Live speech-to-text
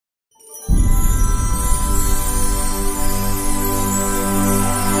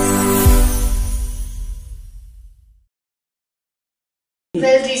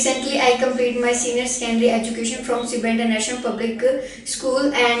Well, recently I completed my senior secondary education from Siba International Public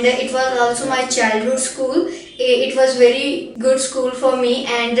School, and it was also my childhood school. It was very good school for me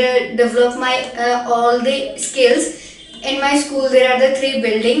and developed my all the skills. In my school there are the 3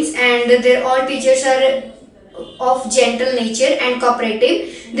 buildings, and all teachers are of gentle nature and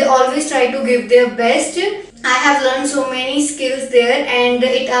cooperative. They always try to give their best. I have learned so many skills there, and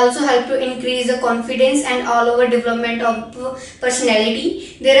it also helped to increase the confidence and all over development of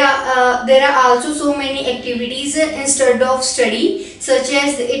personality. There are also so many activities instead of study, such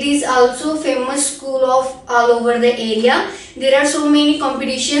as it is also famous school of all over the area. There are so many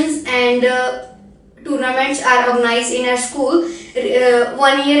competitions and tournaments are organized in our school.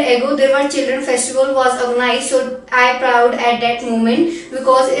 1 year ago there were children festival was organized, so I proud at that moment,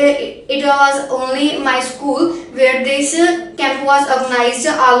 because it was only my school where this camp was organized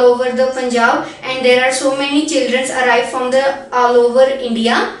all over the Punjab, and there are so many children arrived from the all over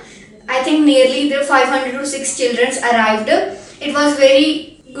India. I think nearly the 500 to 6 children arrived. It was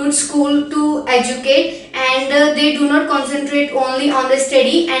very good school to educate, and they do not concentrate only on the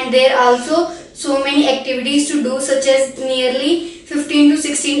study, and there also so many activities to do, such as nearly 15 to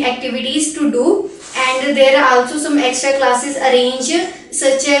 16 activities to do, and there are also some extra classes arranged,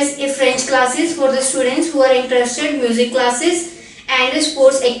 such as French classes for the students who are interested, music classes and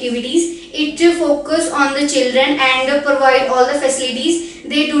sports activities. It focus on the children and provide all the facilities.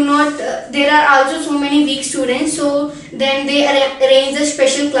 They do not there are also so many weak students, so then they arrange the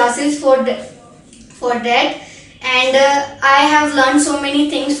special classes for that. And I have learned so many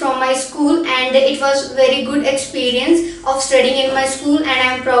things from my school, and it was very good experience of studying in my school, and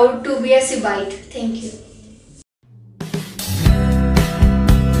I am proud to be a Sibite. Thank you.